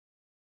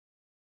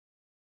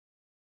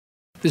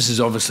This is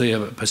obviously a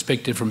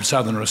perspective from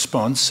Southern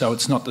Response, so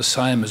it's not the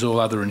same as all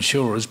other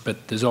insurers,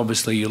 but there's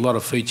obviously a lot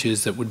of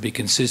features that would be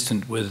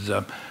consistent with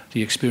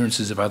the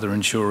experiences of other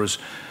insurers.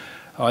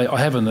 I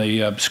have on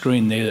the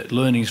screen there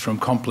learnings from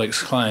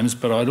complex claims,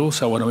 but I'd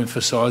also want to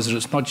emphasise that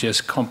it's not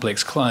just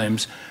complex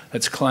claims,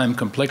 it's claim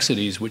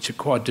complexities, which are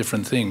quite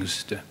different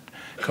things.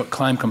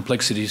 Claim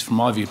complexities, from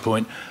my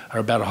viewpoint, are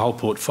about a whole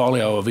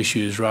portfolio of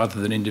issues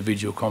rather than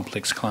individual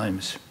complex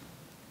claims.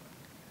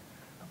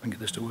 I can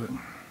get this to work.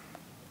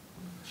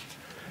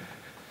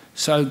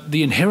 So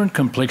the inherent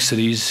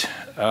complexities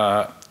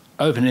are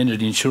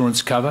open-ended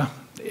insurance cover.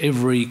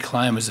 Every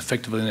claim is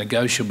effectively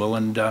negotiable,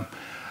 and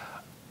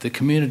the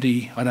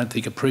community, I don't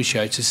think,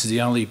 appreciates this is the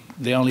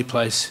only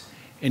place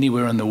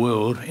anywhere in the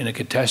world in a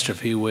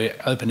catastrophe where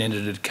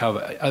open-ended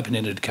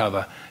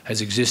cover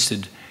has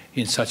existed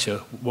in such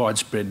a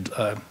widespread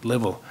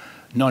level.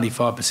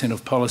 95%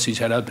 of policies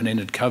had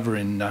open-ended cover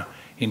in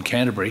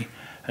Canterbury,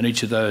 and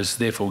each of those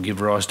therefore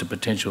give rise to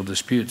potential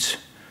disputes.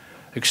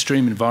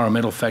 Extreme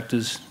environmental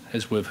factors,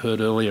 as we've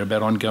heard earlier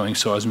about ongoing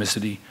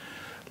seismicity,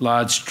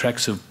 large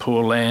tracts of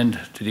poor land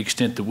to the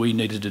extent that we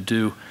needed to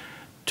do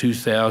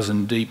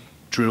 2,000 deep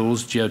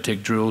drills,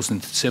 geotech drills,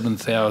 and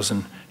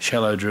 7,000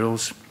 shallow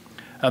drills.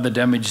 Other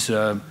damage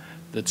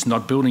that's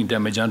not building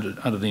damage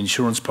under the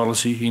insurance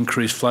policy,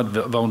 increased flood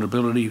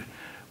vulnerability.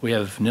 We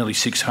have nearly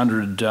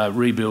 600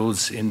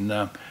 rebuilds in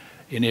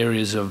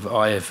areas of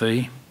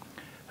IFE,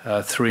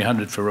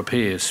 300 for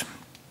repairs.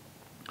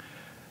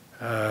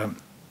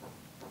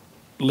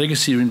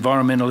 Legacy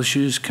environmental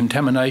issues,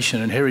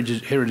 contamination and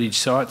heritage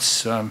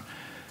sites.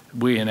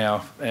 We and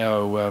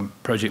our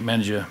project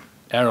manager,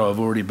 Arrow, have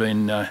already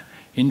been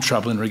in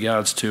trouble in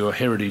regards to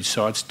heritage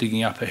sites,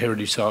 digging up a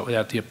heritage site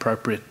without the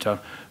appropriate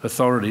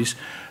authorities.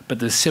 But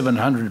there's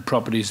 700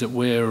 properties that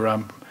we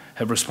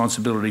have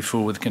responsibility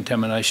for with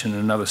contamination,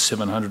 and another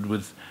 700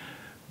 with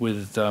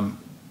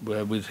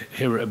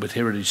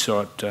heritage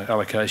site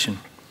allocation.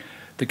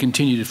 The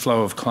continued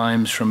flow of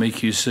claims from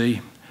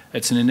EQC.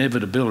 It's an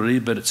inevitability,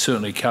 but it's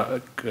certainly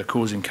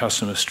causing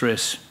customer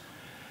stress.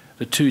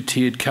 The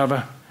two-tiered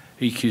cover,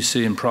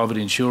 EQC and private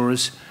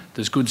insurers,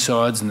 there's good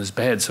sides and there's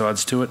bad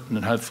sides to it,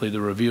 and hopefully the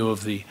review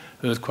of the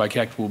Earthquake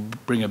Act will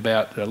bring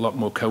about a lot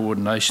more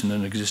coordination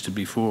than existed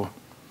before.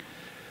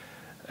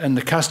 And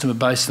the customer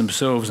base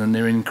themselves and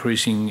their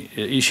increasing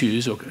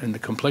issues and the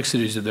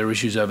complexities of their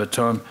issues over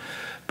time,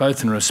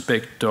 both in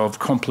respect of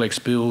complex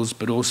bills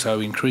but also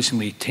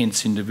increasingly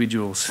tense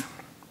individuals.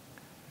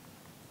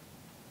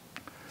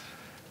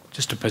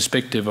 Just a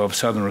perspective of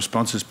Southern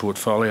Response's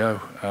portfolio,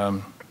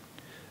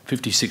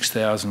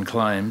 56,000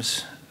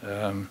 claims.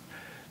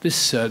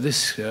 This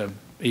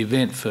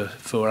event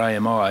for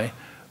AMI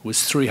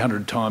was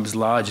 300 times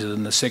larger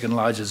than the second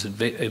largest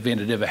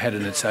event it ever had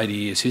in its 80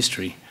 years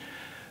history.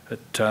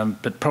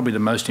 But probably the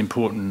most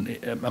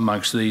important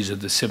amongst these are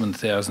the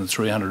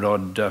 7,300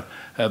 odd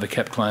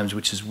over-cap claims,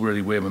 which is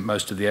really where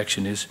most of the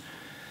action is.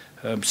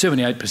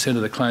 78%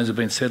 of the claims have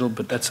been settled,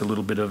 but that's a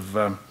little bit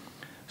of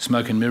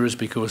smoke and mirrors,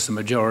 because the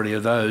majority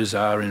of those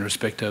are in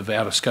respect of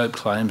out-of-scope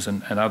claims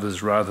and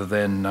others rather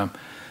than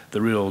the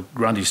real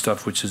grunty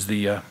stuff, which is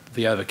the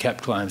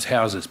over-cap claims,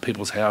 houses,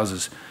 people's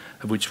houses,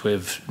 of which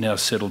we've now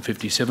settled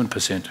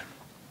 57%.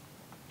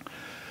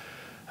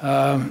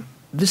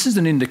 This is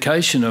an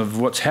indication of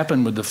what's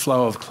happened with the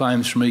flow of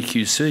claims from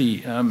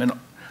EQC, and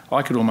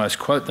I could almost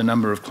quote the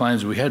number of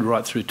claims we had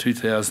right through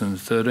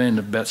 2013,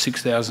 about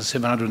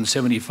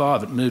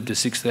 6,775. It moved to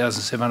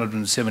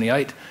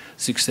 6,778,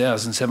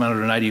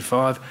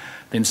 6,785.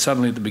 Then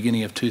suddenly at the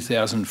beginning of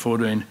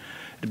 2014,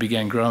 it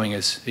began growing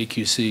as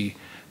EQC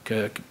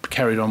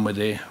carried on with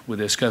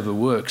their scope of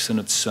works, and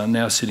it's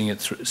now sitting at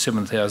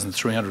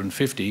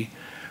 7,350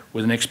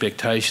 with an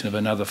expectation of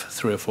another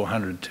 300 or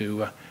 400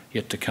 to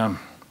yet to come.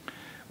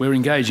 We're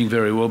engaging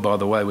very well, by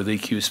the way, with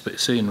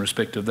EQC in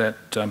respect of that.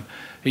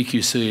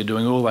 EQC are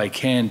doing all they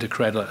can to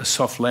create a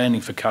soft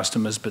landing for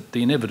customers, but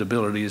the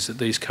inevitability is that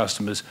these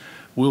customers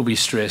will be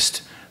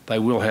stressed. They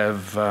will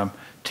have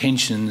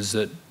tensions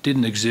that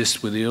didn't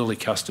exist with the early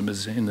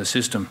customers in the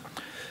system.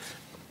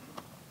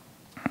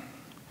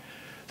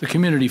 The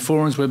community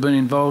forums we've been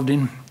involved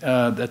in,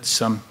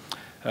 that's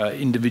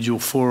individual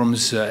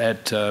forums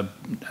at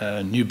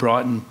New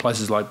Brighton,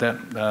 places like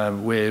that,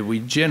 where we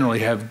generally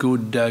have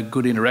good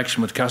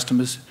interaction with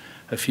customers.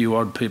 A few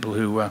odd people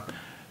who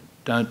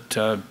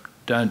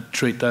don't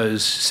treat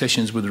those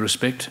sessions with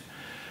respect.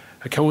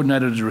 A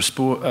coordinated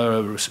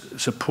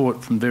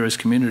support from various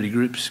community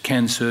groups,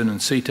 CanCern and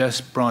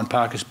CTAS. Brian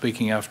Parker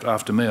speaking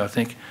after me, I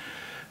think.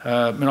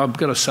 And I've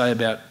got to say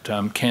about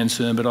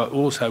CanCern, but I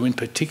also in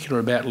particular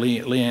about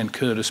Leanne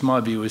Curtis. My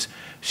view is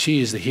she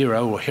is the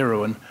hero or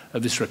heroine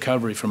of this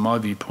recovery from my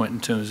viewpoint in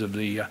terms of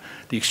the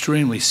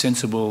extremely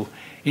sensible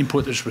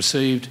input that's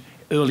received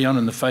early on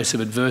in the face of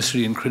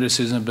adversity and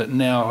criticism, but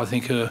now I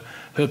think her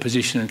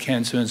position and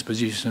CanCern's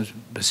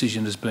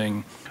position as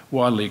being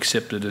widely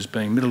accepted as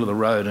being middle of the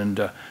road and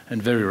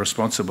very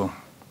responsible.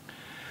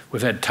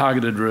 We've had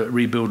targeted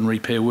rebuild and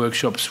repair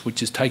workshops, which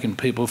has taken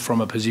people from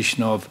a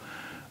position of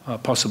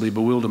possibly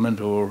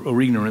bewilderment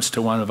or ignorance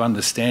to one of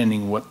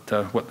understanding what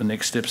the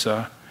next steps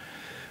are.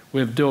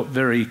 We've dealt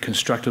very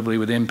constructively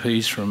with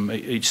MPs from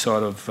each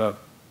side of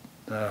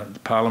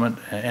Parliament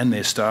and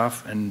their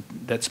staff, and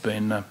that's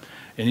been an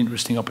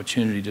interesting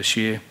opportunity to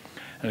share.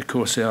 And of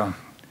course our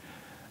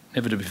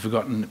never to be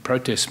forgotten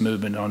protest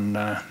movement on,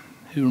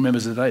 who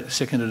remembers the date, the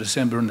 2nd of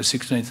December and the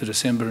 16th of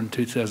December in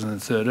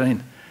 2013,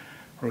 where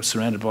I was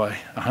surrounded by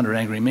 100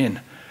 angry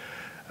men.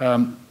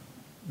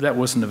 That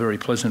wasn't a very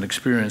pleasant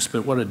experience,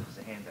 but what a...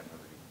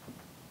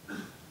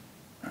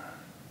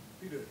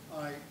 Peter,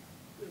 I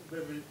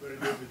very, very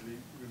vividly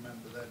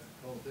remember that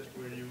protest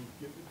where you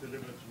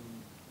delivered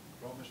some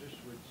promises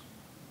which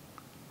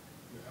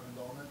you haven't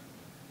honoured.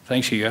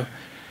 Thanks, Hugo.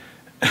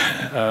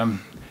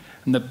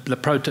 And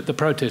the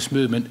protest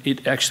movement,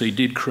 it actually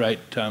did create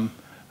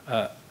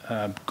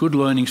good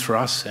learnings for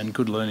us and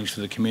good learnings for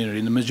the community.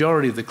 And the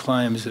majority of the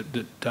claims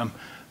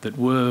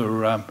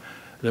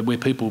where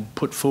people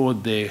put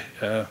forward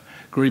their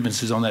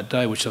grievances on that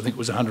day, which I think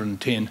was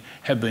 110,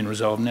 have been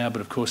resolved now, but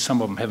of course some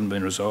of them haven't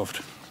been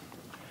resolved.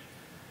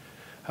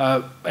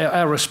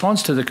 Our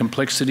response to the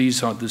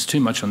complexities, there's too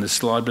much on this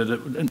slide, but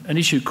an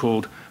issue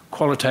called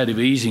qualitative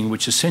easing,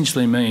 which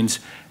essentially means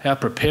our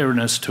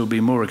preparedness to be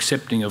more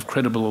accepting of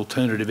credible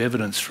alternative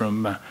evidence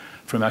from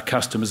our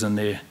customers and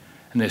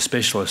their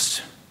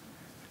specialists,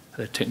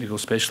 their technical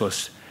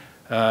specialists.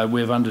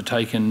 We've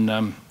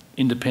undertaken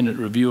independent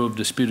review of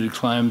disputed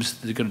claims.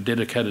 They've got a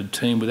dedicated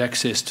team with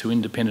access to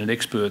independent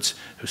experts,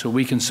 so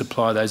we can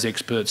supply those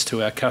experts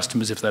to our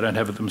customers if they don't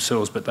have it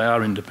themselves, but they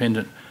are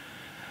independent,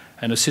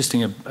 and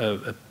assisting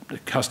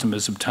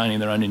customers obtaining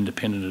their own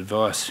independent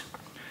advice.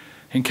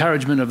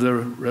 Encouragement of the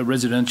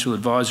Residential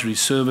Advisory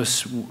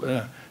Service.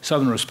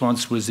 Southern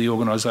Response was the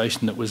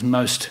organisation that was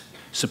most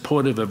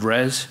supportive of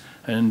RAS,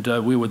 and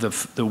we were the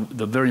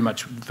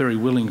very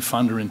willing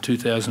funder in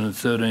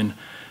 2013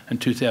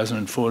 and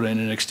 2014,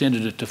 and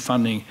extended it to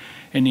funding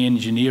any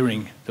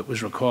engineering that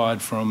was required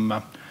from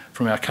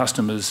our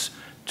customers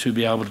to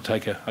be able to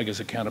take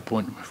a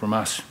counterpoint from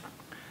us.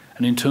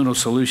 An internal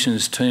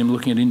solutions team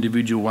looking at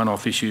individual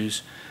one-off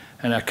issues,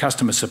 and our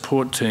customer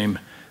support team,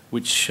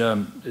 which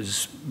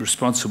is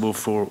responsible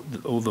for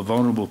all the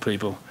vulnerable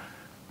people.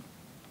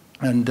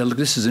 And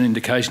this is an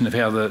indication of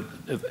how, in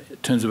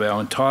terms of our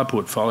entire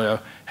portfolio,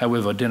 how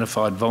we've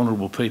identified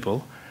vulnerable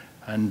people.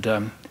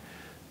 And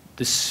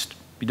this,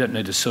 you don't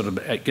need to sort of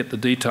get the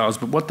details,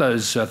 but what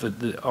those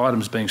the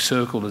items being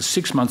circled is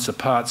 6 months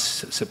apart,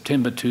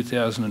 September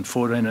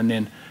 2014 and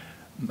then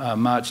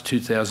March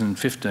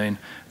 2015,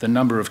 the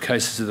number of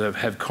cases that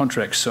have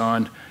contracts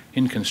signed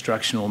in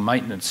construction or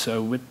maintenance.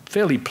 So we're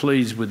fairly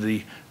pleased with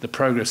the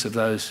progress of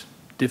those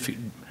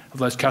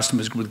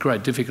customers with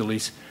great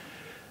difficulties.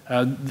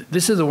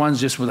 This are the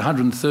ones just with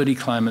 130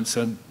 claimants.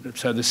 So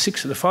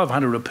the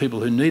 500 are people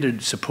who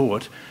needed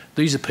support.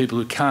 These are people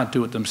who can't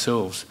do it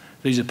themselves.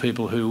 These are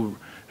people who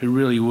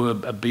really were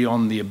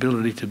beyond the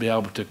ability to be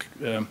able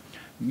to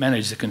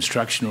manage the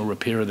construction or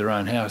repair of their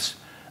own house.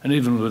 And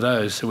even with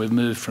those, so we've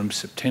moved from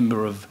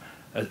September of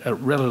a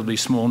relatively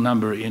small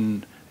number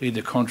in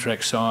either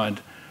contract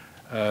signed,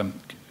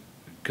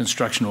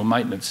 construction or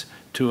maintenance,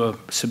 to a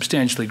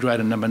substantially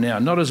greater number now.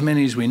 Not as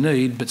many as we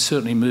need, but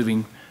certainly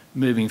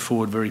moving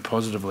forward very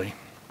positively.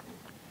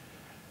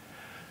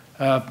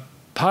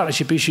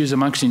 Partnership issues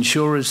amongst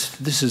insurers.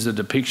 This is a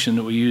depiction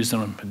that we used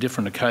on a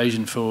different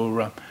occasion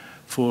for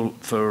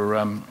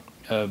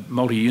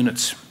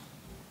multi-units.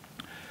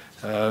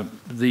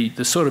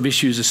 The sort of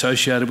issues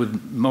associated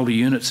with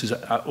multi-units is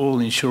all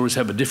insurers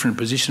have a different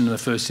position in the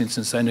first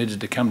instance. They needed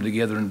to come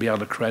together and be able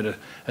to create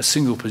a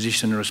single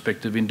position in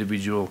respect of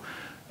individual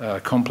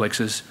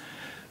complexes.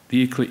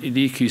 The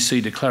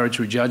EQC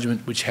declaratory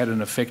judgment, which had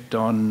an effect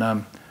on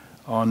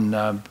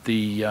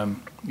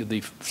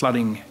the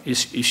flooding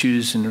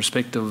issues in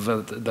respect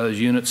of those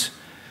units.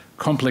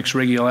 Complex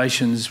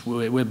regulations,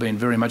 we've been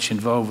very much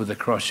involved with the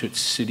Christchurch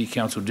City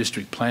Council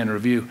District Plan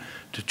Review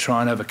to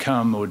try and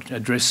overcome or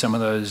address some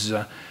of those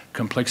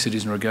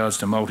complexities in regards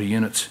to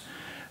multi-units.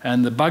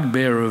 And the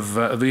bugbear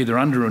of either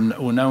under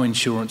or no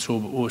insurance,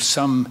 or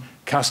some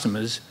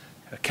customers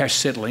cash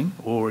settling,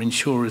 or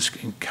insurers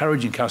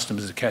encouraging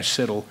customers to cash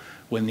settle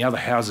when the other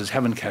houses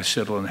haven't cash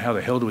settled, and how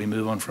the hell do we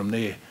move on from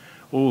there?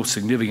 All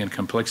significant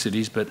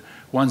complexities, but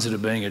ones that are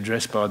being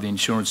addressed by the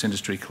insurance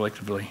industry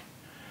collectively.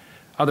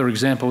 Other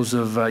examples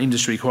of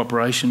industry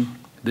cooperation,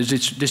 the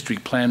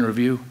district plan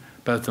review,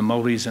 both the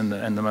multis and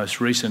the most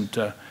recent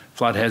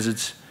flood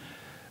hazards,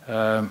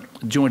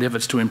 joint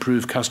efforts to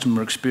improve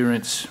customer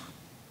experience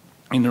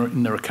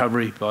in the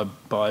recovery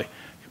by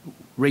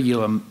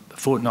regular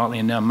fortnightly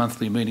and now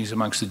monthly meetings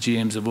amongst the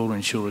GMs of all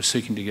insurers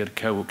seeking to get a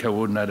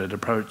coordinated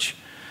approach.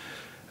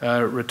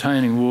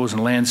 Retaining wars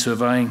and land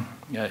surveying,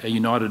 a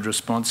united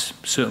response,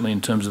 certainly in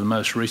terms of the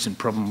most recent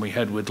problem we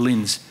had with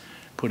LINZ,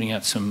 putting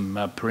out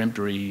some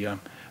peremptory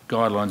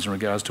guidelines in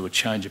regards to a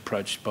change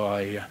approach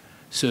by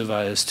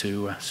surveyors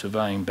to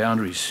surveying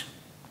boundaries.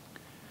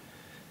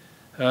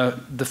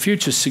 The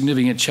future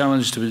significant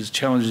challenges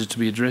to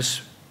be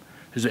addressed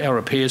is our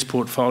repairs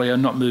portfolio,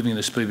 not moving at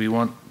the speed we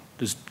want.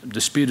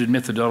 disputed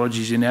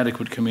methodologies,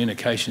 inadequate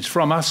communications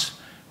from us,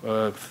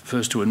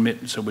 first to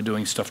admit, so we're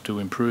doing stuff to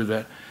improve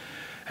that.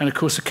 And of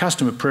course the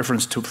customer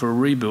preference for a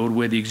rebuild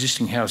where the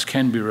existing house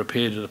can be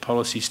repaired to the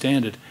policy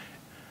standard.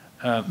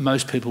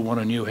 Most people want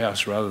a new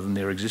house rather than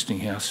their existing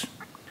house.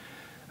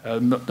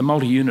 The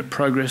multi-unit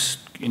progress,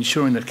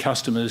 ensuring that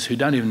customers who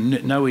don't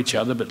even know each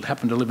other but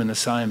happen to live in the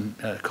same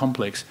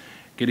complex,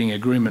 getting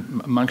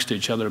agreement amongst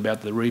each other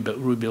about the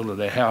rebuild of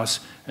their house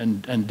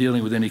and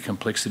dealing with any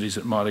complexities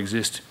that might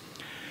exist.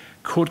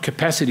 Court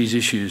capacities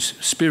issues,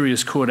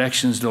 spurious court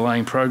actions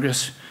delaying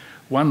progress.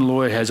 One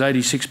lawyer has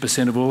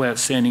 86% of all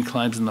outstanding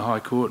claims in the High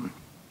Court.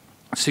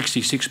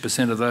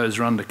 66% of those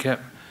are under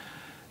cap,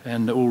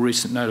 and all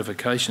recent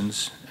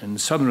notifications. And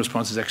Southern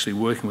Response is actually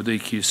working with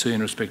EQC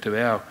in respect of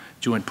our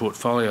joint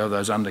portfolio of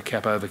those under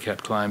cap, over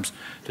cap claims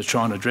to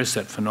try and address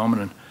that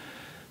phenomenon.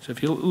 So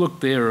if you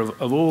look there,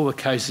 of all the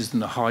cases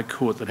in the High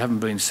Court that haven't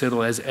been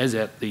settled as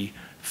at the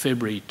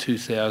February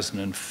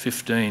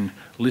 2015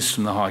 list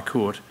from the High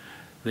Court,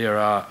 there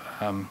are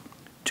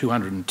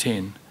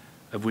 210,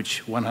 of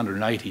which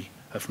 180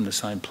 are from the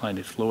same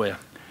plaintiff lawyer.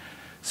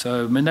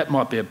 So, I mean, that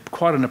might be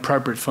quite an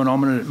appropriate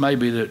phenomenon. It may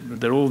be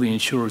that all the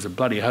insurers are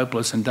bloody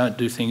hopeless and don't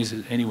do things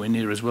anywhere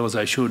near as well as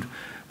they should.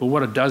 But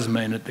what it does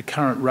mean, at the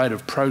current rate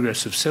of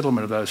progress of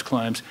settlement of those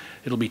claims,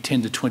 it'll be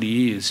 10 to 20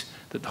 years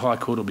that the High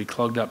Court will be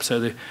clogged up. So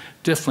there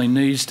definitely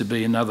needs to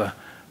be another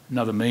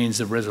means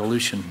of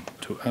resolution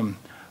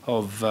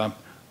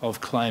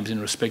of claims in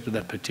respect of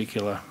that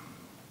particular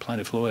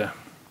plaintiff lawyer.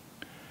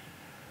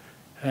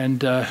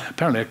 And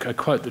apparently a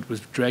quote that was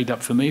dragged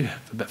up for me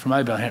from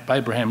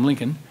Abraham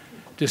Lincoln: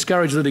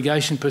 discourage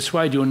litigation,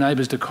 persuade your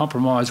neighbours to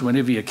compromise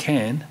whenever you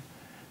can,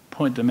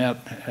 point them out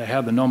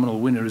how the nominal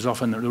winner is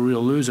often the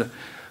real loser.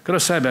 I've got to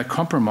say about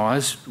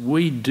compromise,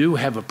 we do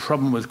have a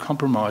problem with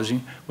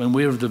compromising when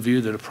we're of the view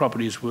that a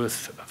property is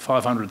worth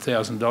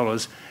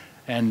 $500,000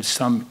 and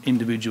some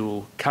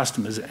individual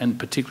customers, and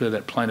particularly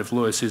that plaintiff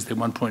lawyer, says they're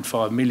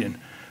 1.5 million.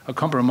 A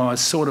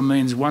compromise sort of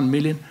means 1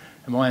 million,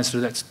 and my answer to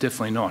that's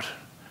definitely not.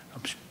 I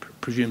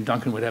presume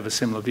Duncan would have a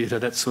similar view to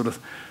that sort of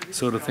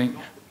thing.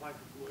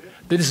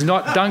 This is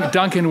not,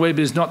 Duncan Webb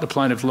is not the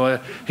plaintiff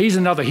lawyer. He's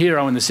another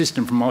hero in the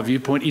system from my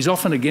viewpoint. He's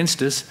often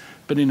against us,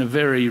 but in a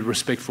very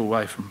respectful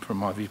way from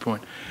my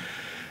viewpoint.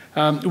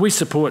 We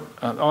support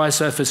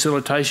ISO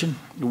facilitation.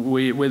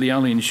 We're the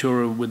only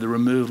insurer with the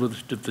removal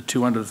of the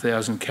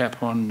 200,000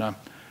 cap on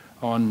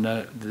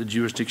the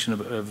jurisdiction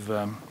of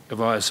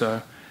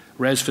ISO.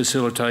 RAS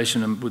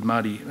facilitation and with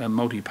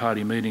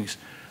multi-party meetings.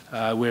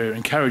 We're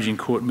encouraging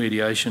court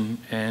mediation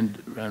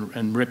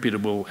and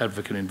reputable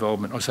advocate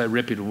involvement. I say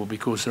reputable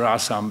because there are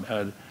some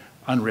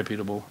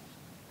unreputable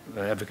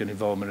advocate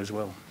involvement as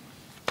well.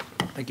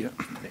 Thank you.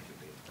 Thank you.